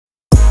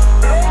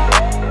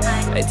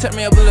Hey, turn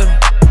me up a little.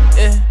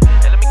 Yeah.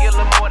 Let me get a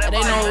little more of that.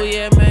 They know who we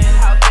at, man.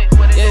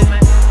 Yeah.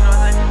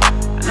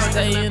 We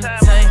stay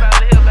entertained.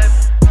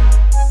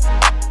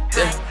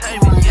 Yeah.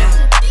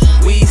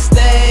 We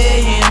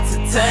stay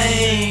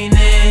entertaining.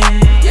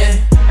 Yeah.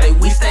 Hey,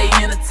 we stay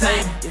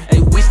entertaining.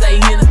 Hey, we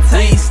stay entertaining.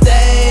 We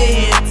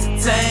stay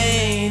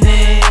entertaining.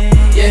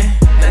 Yeah.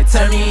 Now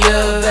turn me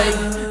up,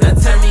 baby. Now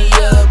turn me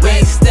up.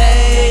 We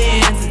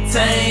stay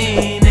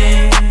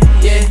entertaining.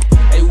 Yeah.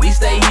 Hey, we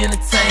stay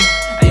entertaining.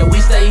 Hey, we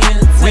stay entertaining.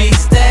 We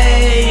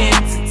stay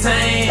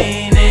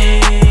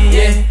entertaining.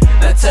 Yeah.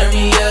 Now turn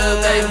me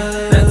up, baby.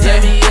 Now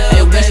turn me up.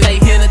 Hey, we stay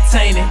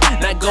entertaining.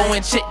 Now go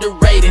and check the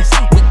ratings.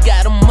 We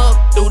got them up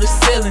through the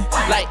ceiling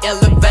like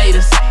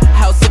elevators.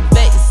 House of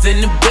X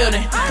in the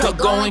building, go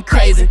going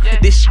crazy.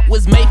 This shit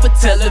was made for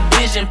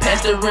television.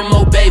 Pass the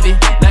remote, baby.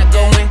 Now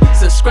go and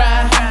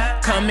subscribe,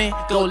 comment,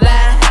 go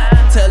live.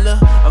 Tell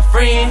a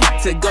friend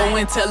to go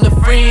and tell a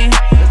friend.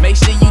 Make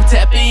sure you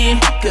tap in,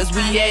 cause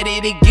we at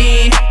it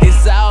again.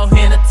 It's all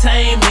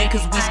entertainment,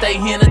 cause we stay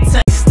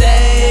entertained.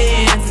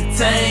 Stay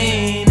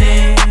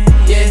entertaining,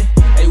 yeah.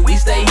 Hey, we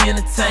stay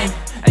entertained.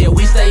 Hey,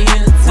 we stay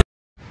entertained.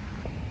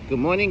 Good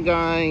morning,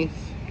 guys.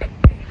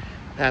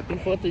 Happy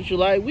 4th of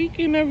July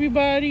weekend,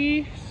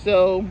 everybody.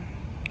 So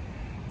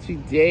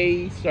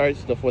today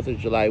starts the 4th of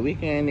July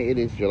weekend. It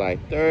is July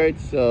 3rd,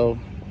 so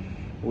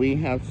we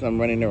have some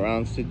running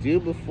arounds to do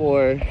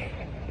before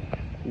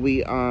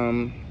we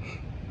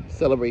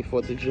celebrate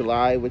 4th of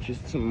July, which is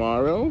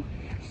tomorrow.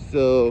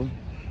 So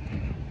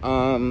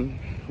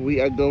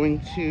we are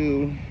going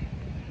to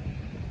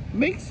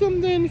make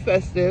something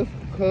festive,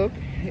 cook,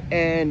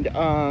 and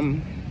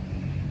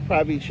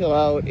probably chill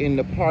out in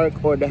the park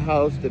or the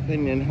house,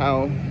 depending on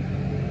how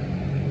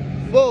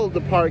full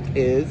the park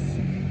is.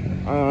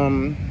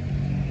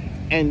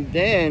 And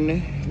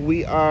then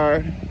we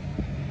are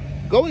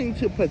going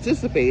to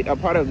participate, a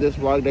part of this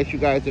vlog that you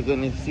guys are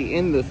going to see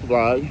in this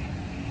vlog.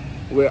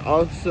 We're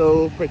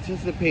also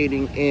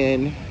participating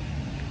in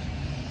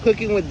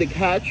Cooking with the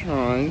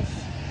Catrons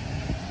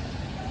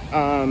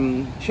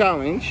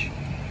challenge.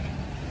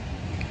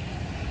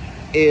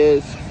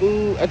 Is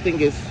food, I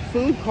think it's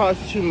food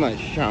costs too much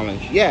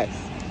challenge. Yes.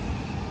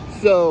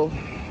 So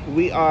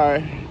we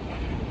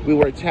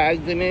were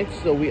tagged in it,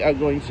 so we are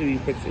going to be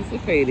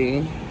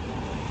participating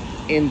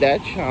in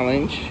that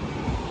challenge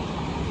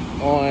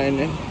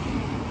on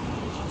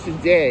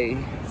today.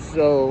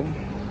 So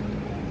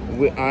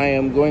I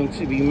am going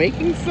to be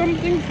making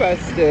something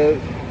festive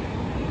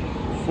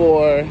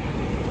for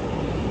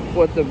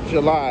 4th of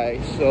July.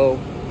 So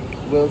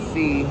we'll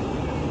see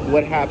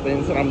what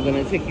happens, and I'm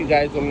gonna take you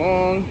guys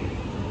along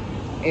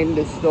in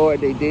the store.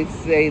 They did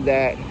say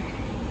that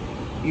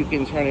you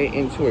can turn it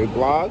into a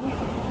vlog,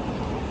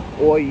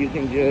 or you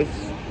can just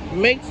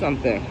make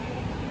something.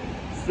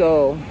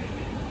 So,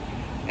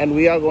 and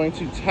we are going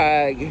to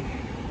tag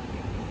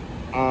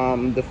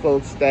the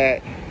folks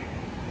that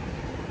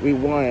we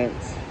want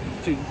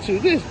to do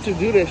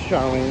this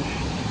challenge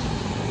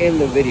in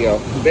the video.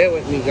 Bear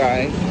with me,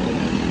 guys.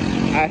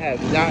 I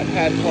have not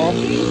had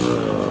coffee,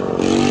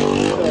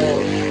 so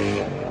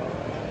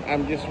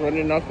I'm just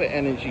running off of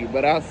energy,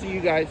 but I'll see you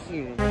guys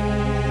soon.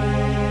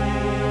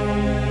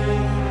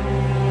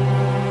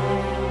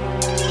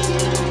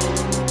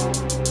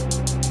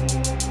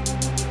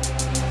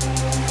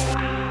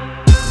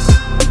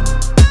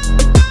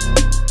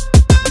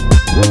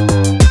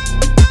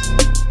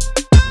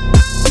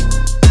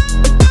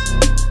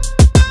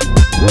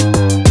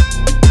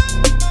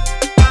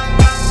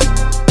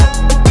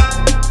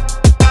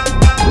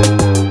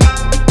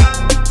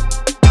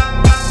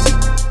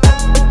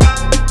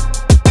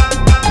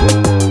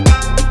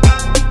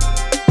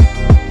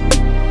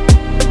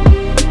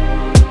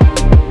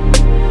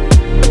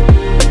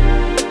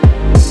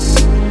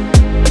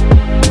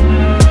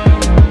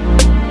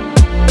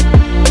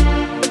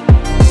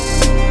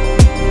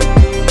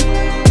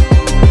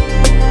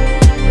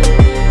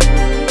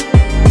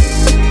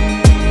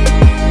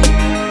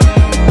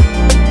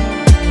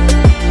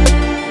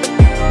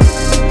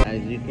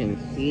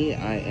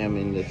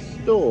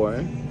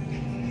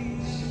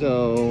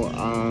 So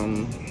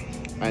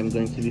I'm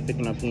going to be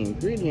picking up the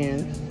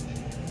ingredients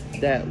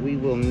that we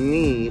will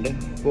need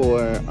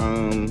for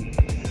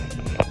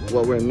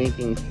what we're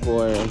making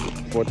for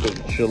 4th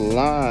of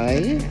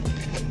July.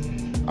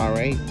 All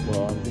right,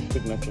 well, I'm just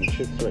picking up some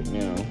chips right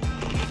now.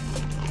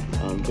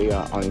 They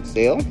are on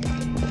sale.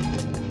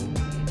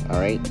 All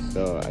right,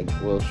 so I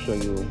will show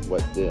you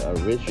what the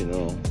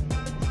original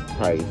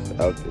price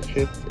of the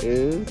chips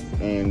is,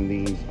 and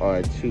these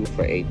are 2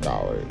 for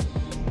 $8.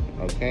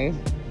 Okay,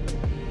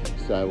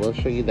 so I will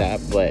show you that,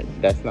 but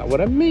that's not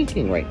what I'm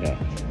making right now.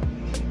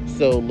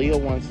 So Leo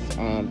wants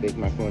big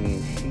macaroni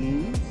and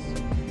cheese,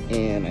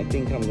 and I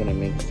think I'm gonna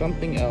make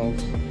something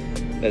else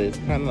that is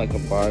kind of like a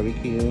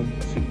barbecue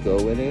to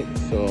go with it.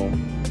 So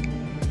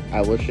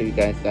I will show you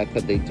guys that,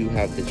 because they do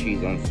have the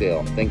cheese on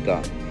sale, thank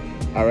God.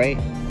 All right,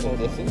 so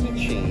this is the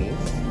cheese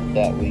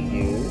that we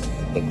use,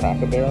 the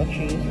Cracker Barrel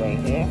cheese right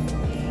here,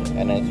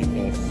 and as you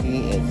can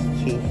see,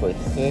 it's 2 for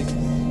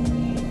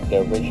 $6. The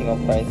original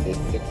price is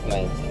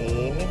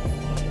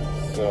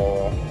 $6.19.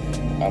 So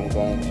I'm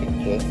going to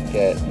just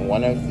get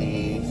one of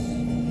these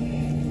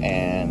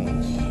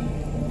and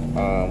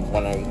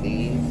one of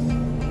these,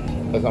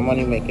 because I'm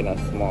only making a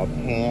small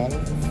pan.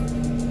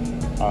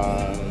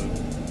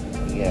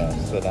 Yeah,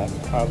 so that's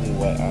probably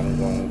what I'm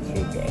going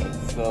to get.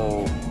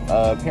 So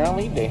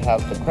apparently they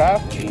have the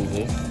KRAFT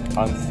cheeses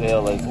on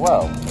sale as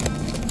well.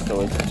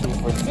 So it's 2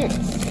 for $6.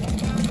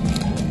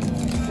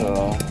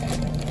 So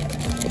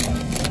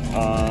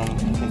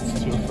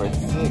it's 2 for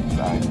 $6,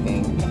 I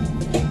think.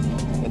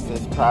 It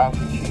says KRAFT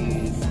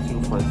cheese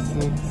 2 for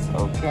 $6.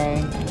 Okay.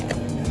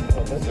 So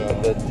this is a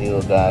good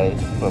deal,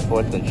 guys, for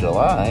 4th of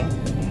July.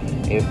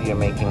 If you're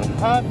making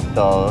hot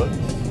dogs,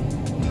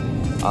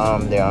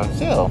 they're on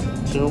sale.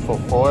 2 for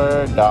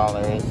 $4.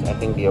 I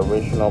think the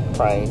original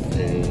price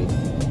is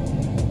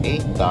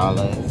 $8.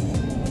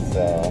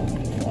 So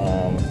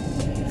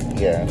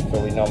yeah, so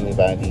we normally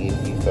buy these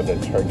are the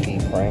turkey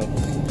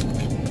franks.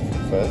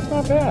 So it's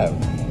not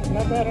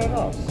bad at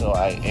all. So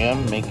I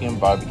am making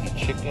barbecue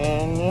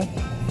chicken.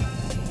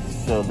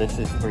 So this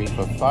is 3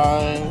 for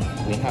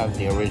 $5. We have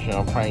the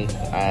original price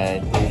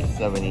at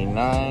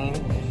 $3.79.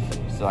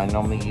 So I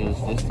normally use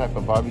this type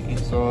of barbecue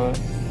sauce.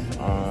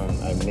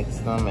 I mix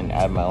them and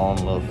add my own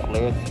little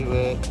flair to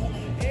it.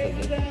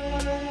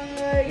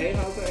 Hey,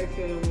 House of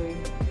family.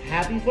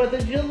 Happy 4th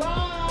of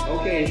July!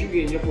 Okay, you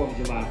getting your 4th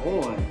of July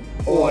on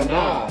or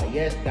not?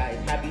 Yes, guys.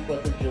 Happy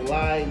 4th of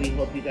July. We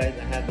hope you guys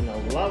are having a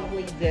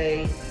lovely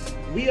day.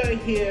 We are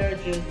here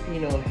just,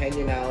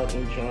 hanging out,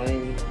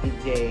 enjoying the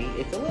day.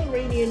 It's a little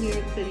rainy in New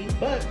York City,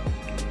 but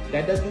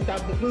that doesn't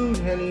stop the food,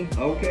 honey.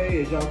 Okay,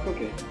 is y'all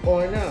cooking?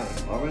 Or not?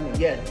 All right now.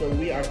 Yes, so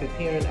we are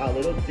preparing our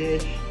little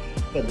dish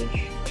for the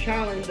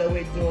challenge that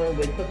we're doing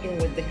with Cooking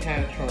with the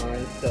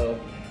Catrons. So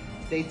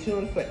stay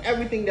tuned for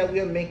everything that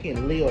we're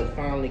making. Leo is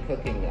finally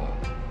cooking, y'all.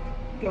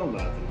 Don't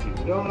lie to the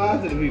people. Don't lie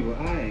to the people.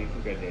 I ain't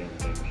cook a damn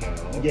thing,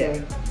 child.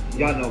 Okay?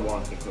 Yeah. Y'all know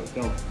wants to cook.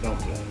 Don't blame.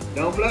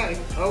 Don't blame.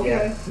 Okay.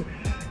 Yeah.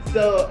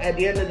 So at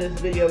the end of this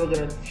video, we're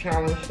gonna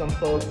challenge some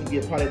folks to be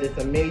a part of this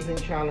amazing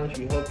challenge.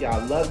 We hope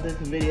y'all love this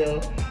video.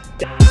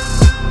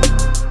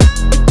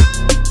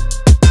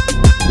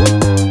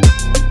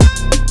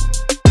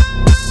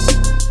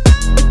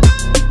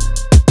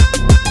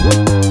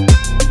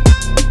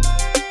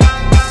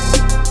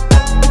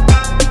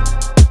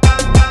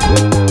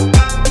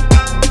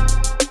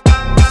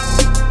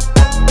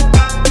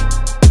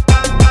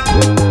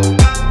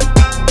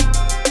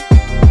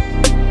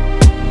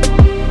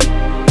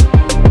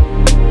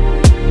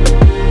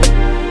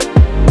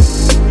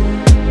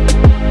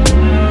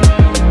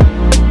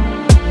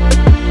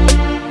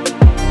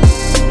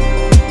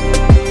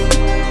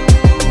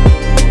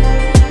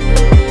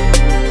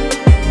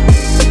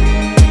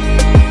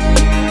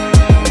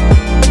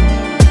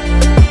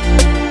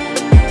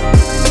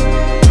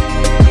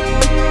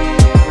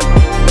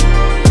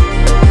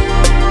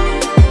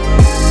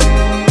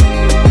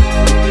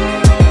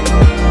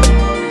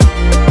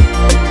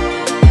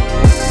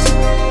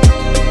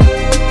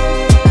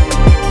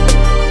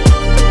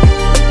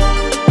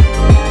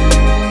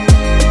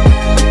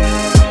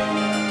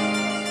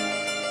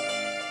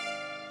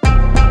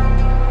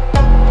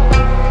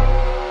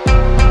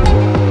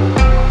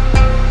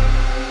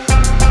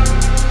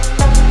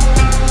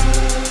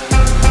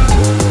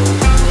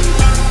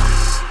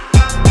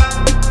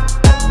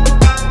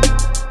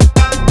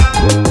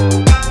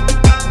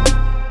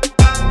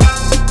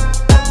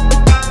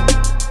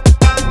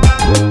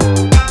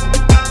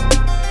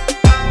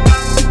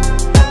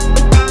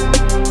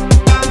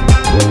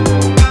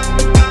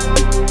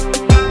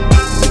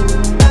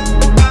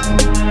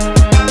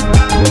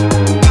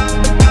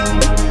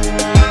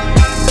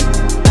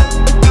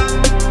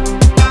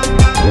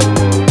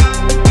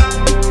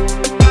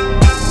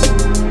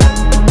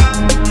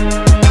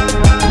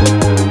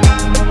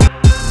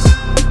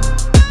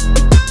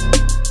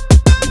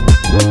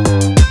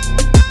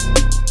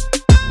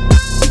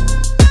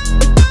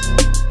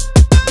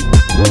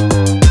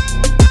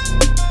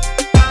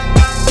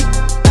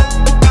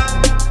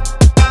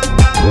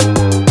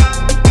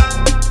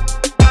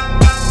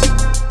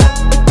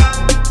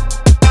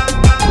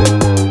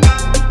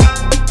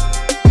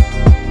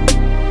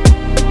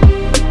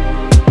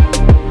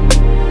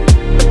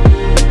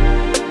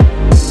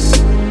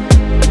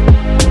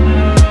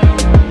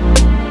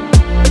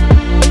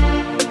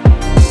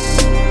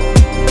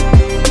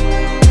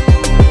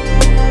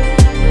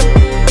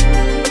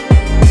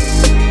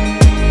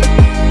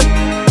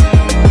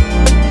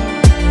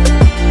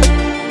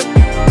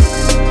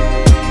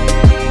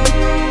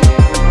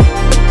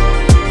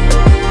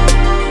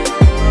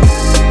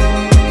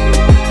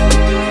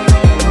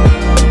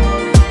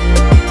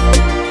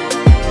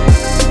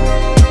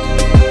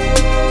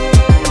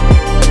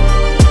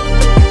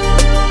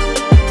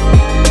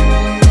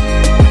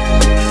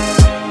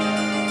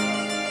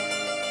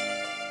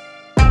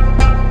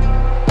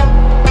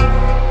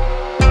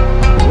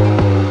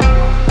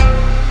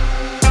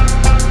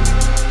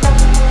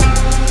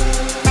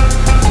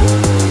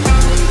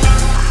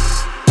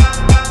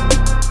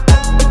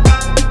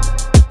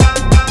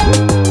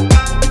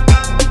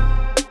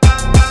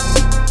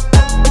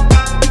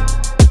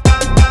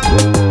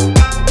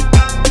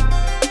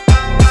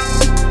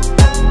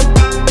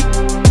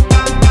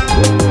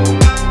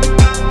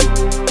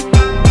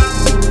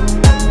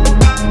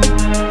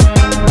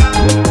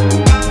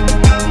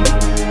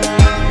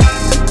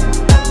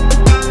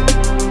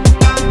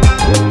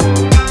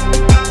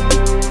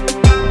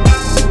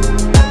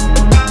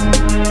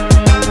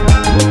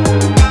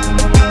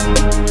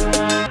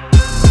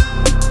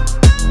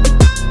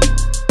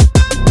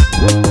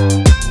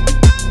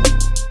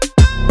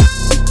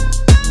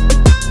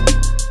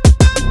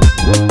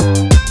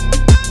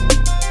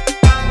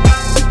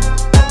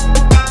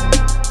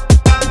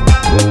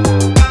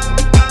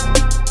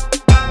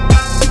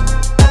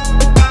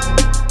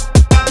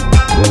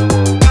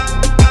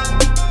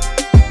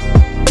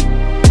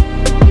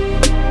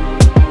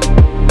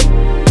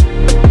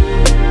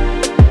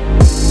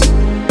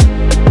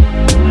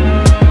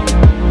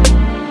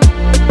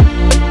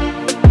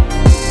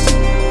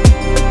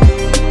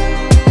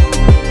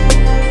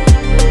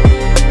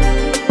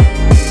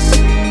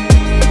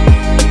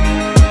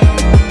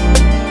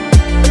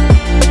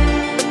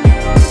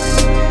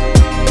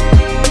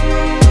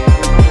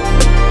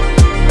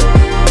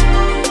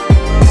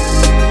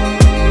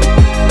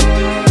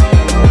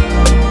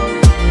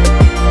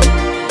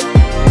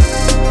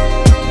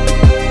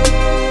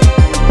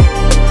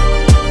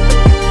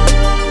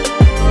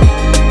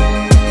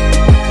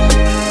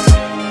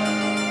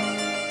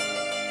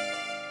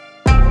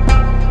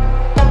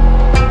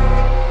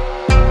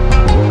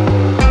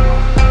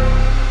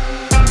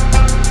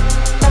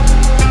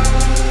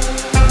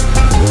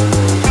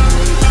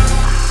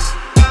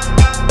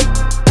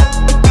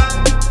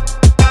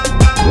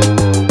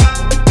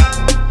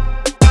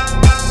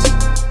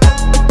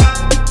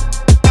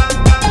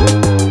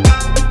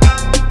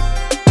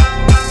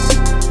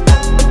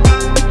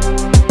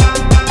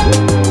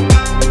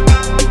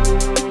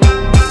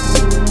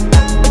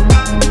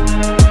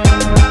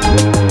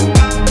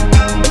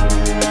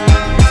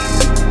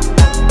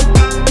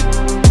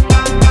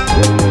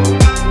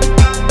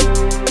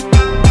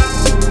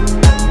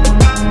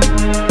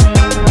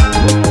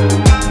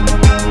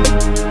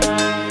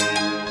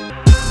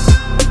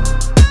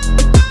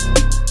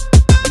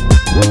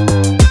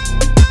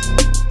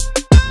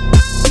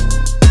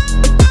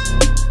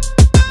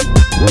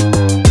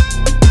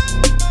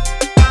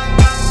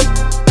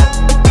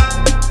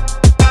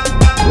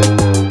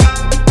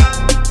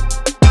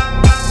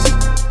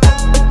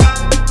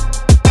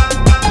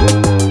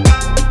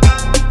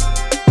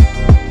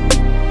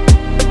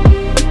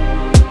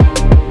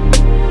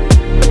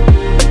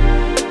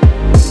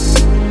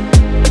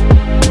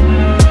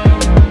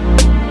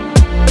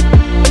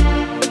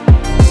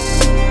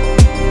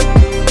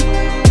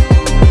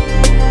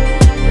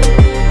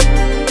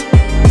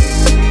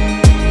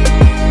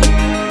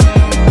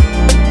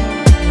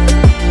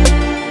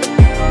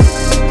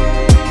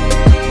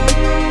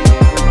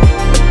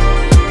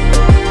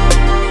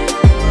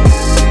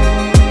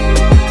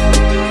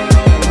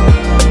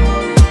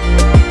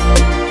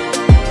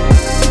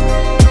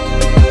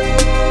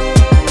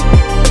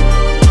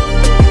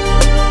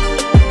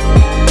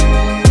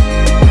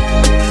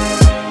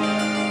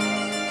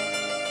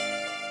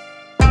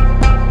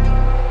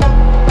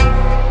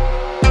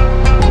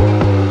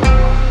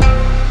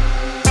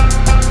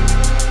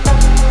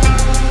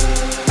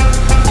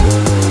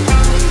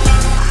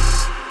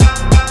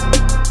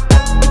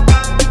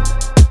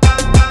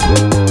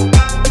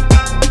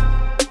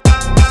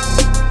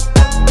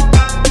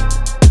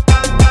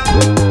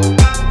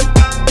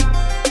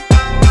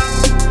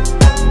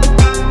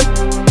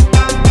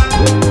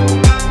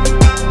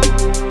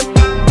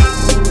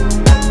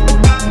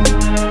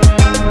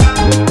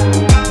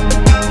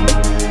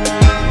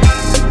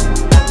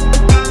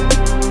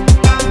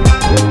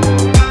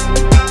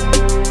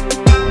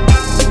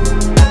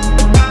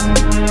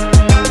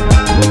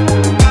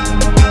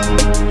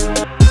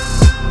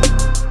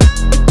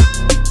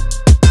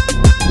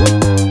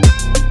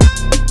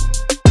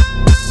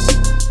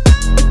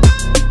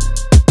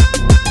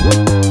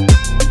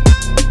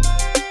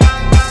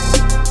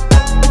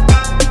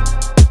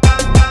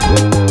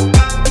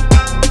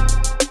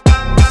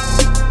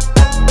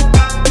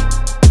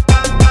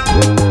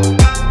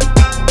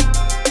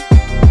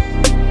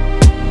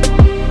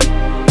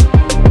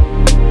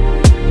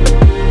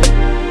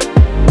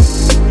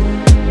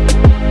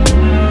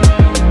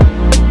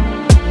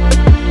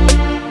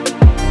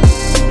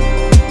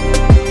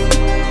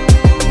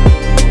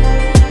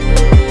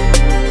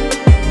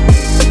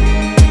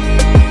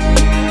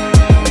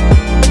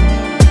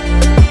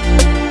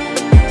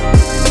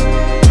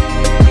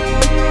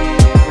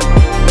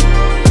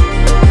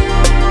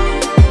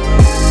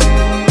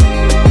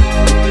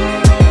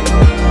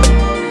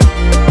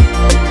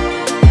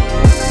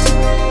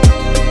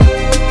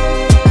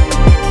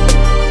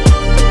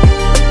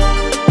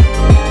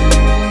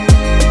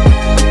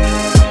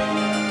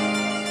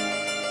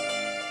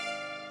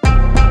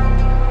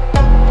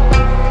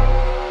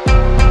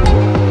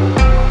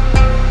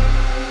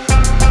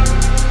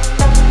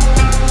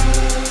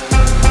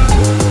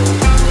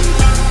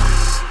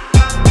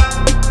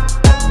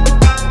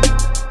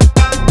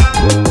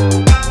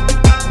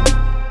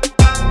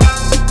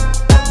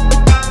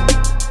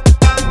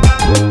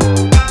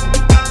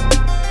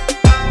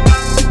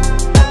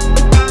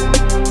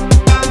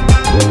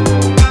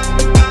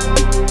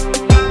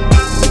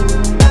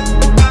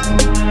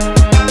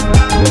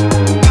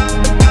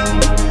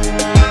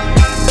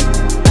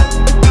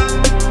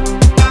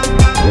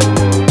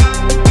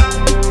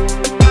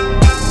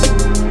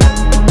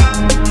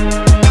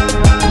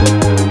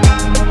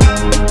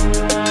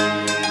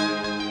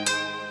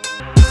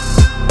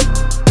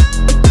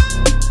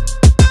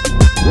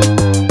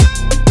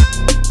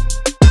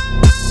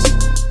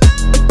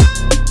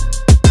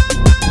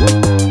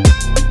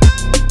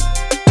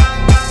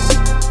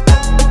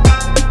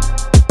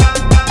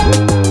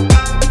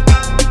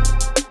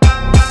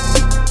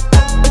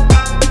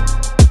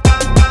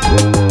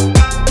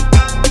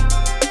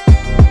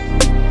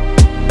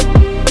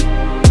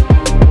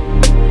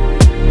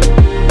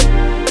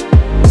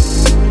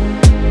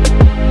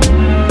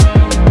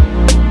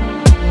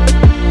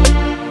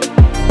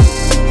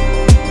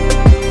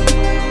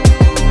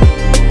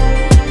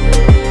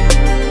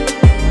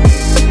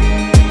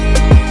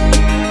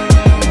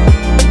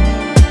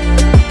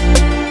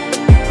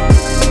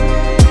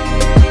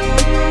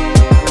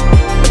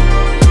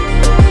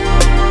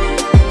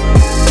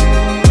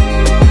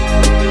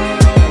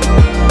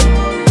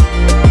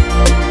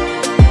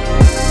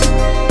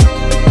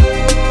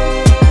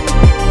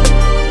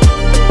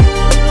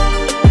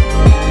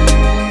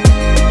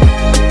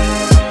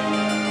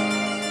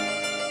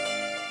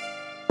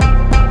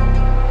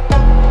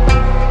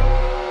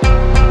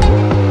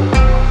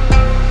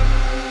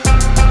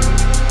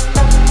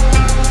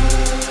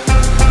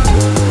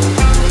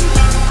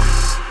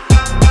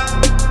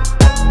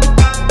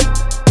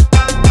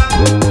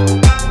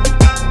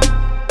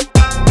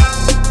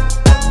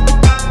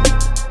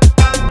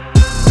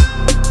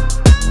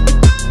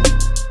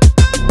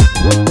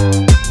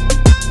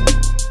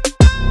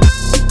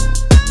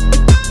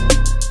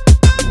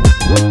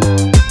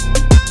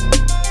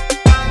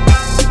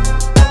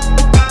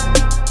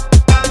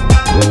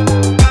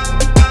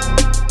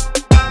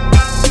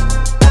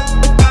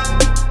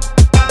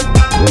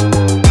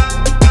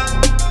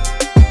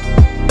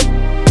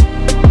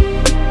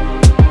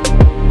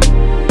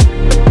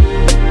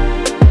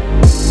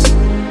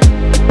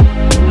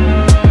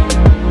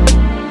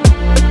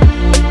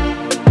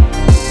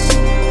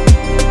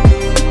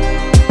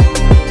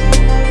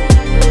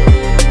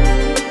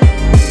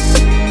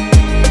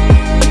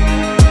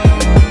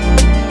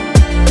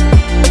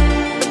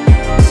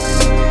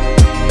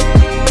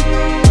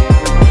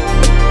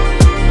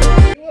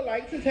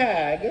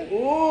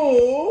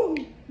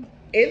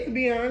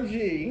 Sean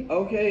G.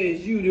 Okay,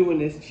 it's you doing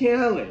this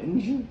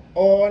challenge.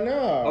 Oh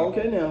no.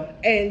 Okay now.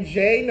 And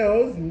Jay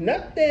knows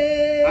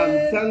nothing.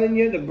 I'm telling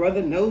you, the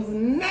brother knows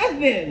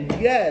nothing.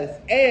 Yes,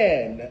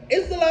 and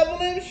it's the Level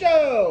M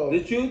Show.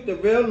 The truth, the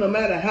real, no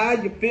matter how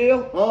you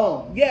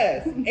feel.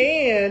 Yes,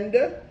 and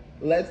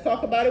let's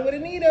talk about it with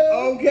Anita.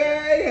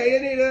 Okay, hey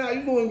Anita, how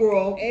you doing,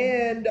 girl?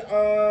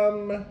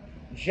 And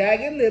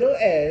Jagged Little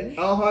Edge.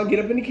 Get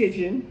up in the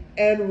kitchen.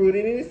 And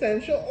Rooted in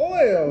Essential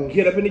Oils.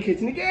 Get up in the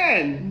kitchen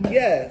again.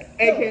 Yes.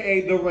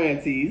 AKA the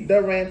Ranties.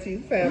 The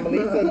Ranties family.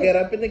 So get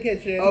up in the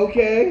kitchen.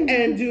 Okay.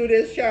 And do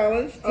this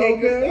challenge.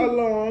 Take us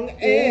along.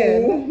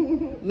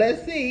 And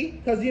let's see.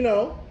 Because, you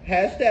know,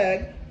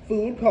 hashtag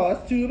food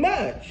costs too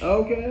much.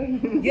 Okay.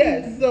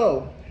 Yes.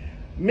 So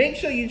make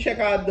sure you check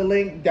out the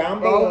link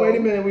down below. Oh, wait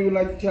a minute. We would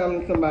like to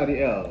challenge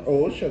somebody else.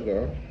 Oh,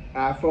 sugar.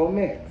 Afro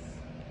Mix.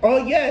 Oh,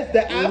 yes.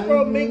 The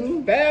Afro Mix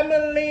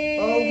family.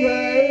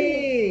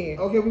 Okay.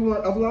 Okay, we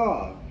want a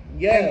vlog.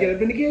 Yes. And get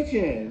up in the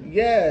kitchen.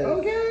 Yes.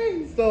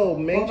 Okay. So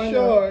make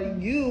sure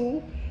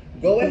you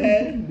go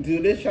ahead and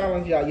do this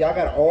challenge, y'all. Y'all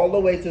got all the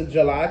way to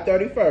July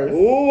 31st.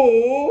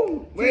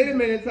 Ooh. Wait a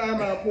minute.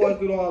 Time out. Pour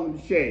through all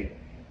of the shade.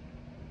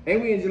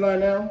 Ain't we in July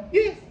now?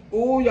 Yes.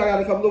 Ooh, y'all got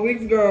a couple of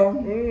weeks, girl.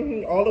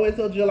 All the way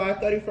till July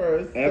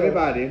 31st.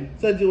 Everybody.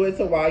 So do it.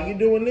 So while you're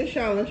doing this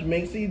challenge,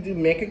 make sure you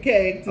make a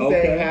cake to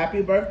say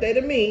happy birthday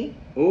to me.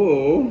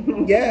 Ooh.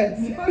 Yes.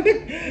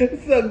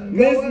 So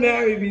Miss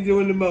Mary be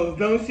doing the most,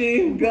 don't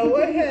she? Go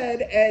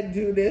ahead and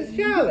do this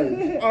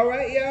challenge. All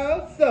right,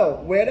 y'all.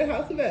 So we're the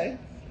House of X.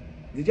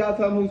 Did y'all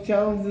tell them whose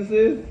challenge this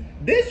is?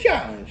 This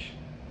challenge.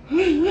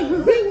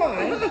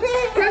 Rewind.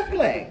 Press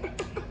play.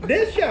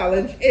 This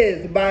challenge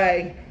is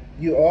by...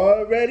 You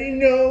already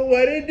know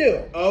what to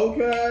do.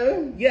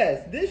 Okay.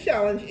 Yes, this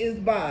challenge is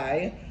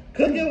by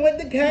Cooking with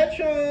the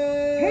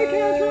Catrons. Hey,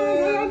 Catrons,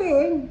 how y'all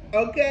doing?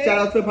 Okay. Shout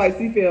out to the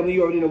Pisces family.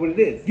 You already know what it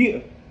is.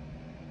 Yeah.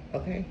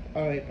 Okay.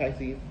 All right,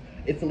 Pisces.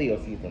 It's Leo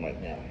season right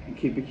now.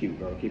 Keep it cute,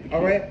 girl. Keep it cute.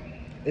 All right.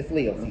 It's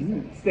Leo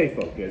season. Stay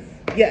focused.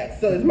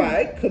 Yes. So it's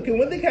by Cooking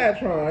with the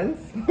Catrons.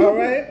 All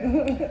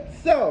right.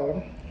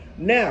 So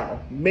now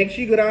make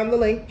sure you go down the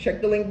link.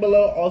 Check the link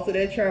below. Also,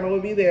 their channel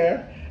will be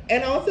there.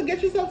 And also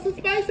get yourself some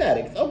Spice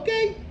Addicts,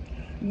 okay?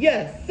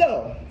 Yes,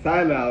 so.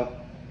 Time out.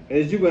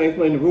 Is you going to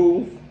explain the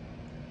rules?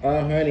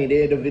 Honey,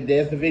 there's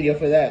the video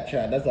for that,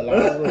 child. That's a lot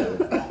of rules.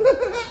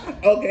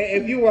 Okay,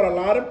 if you want a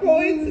lot of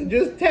points,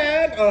 just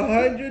tag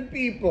 100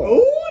 people.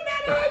 Ooh,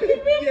 not 100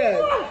 people!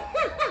 Yes.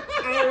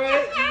 All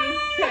right,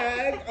 just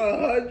tag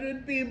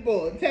 100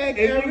 people. Tag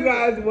If you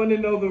guys want to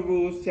know the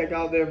rules, check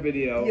out their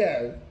video.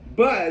 Yes.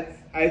 But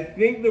I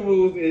think the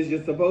rules is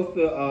you're supposed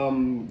to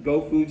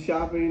go food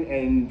shopping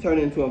and turn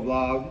it into a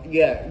vlog.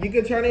 Yeah, you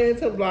can turn it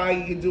into a vlog.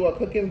 You can do a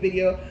cooking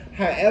video.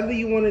 However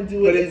you want to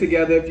do it. Put it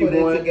together if you want.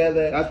 Put it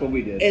together. That's what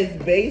we did. It's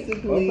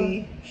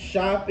basically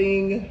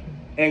shopping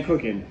and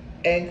cooking.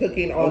 And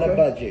cooking on a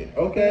budget.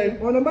 Okay?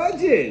 On a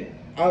budget.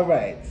 All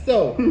right.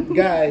 So,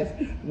 guys,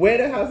 we're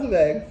the House of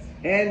X.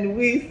 And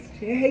we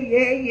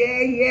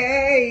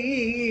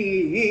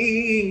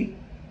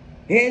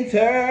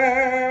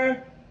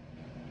entertaining.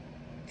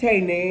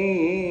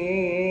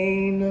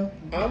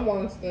 I'm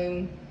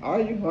Winston. Are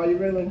you? Are you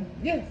really?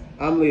 Yes.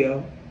 I'm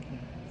Leo.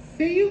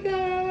 See you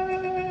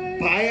guys.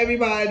 Bye,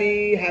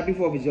 everybody. Happy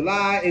 4th of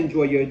July.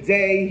 Enjoy your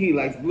day. He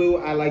likes blue.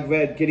 I like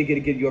red. Get it, get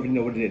it, get it. You already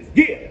know what it is.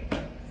 Yeah.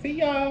 See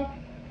y'all.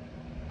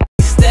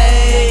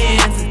 Stay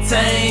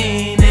entertained.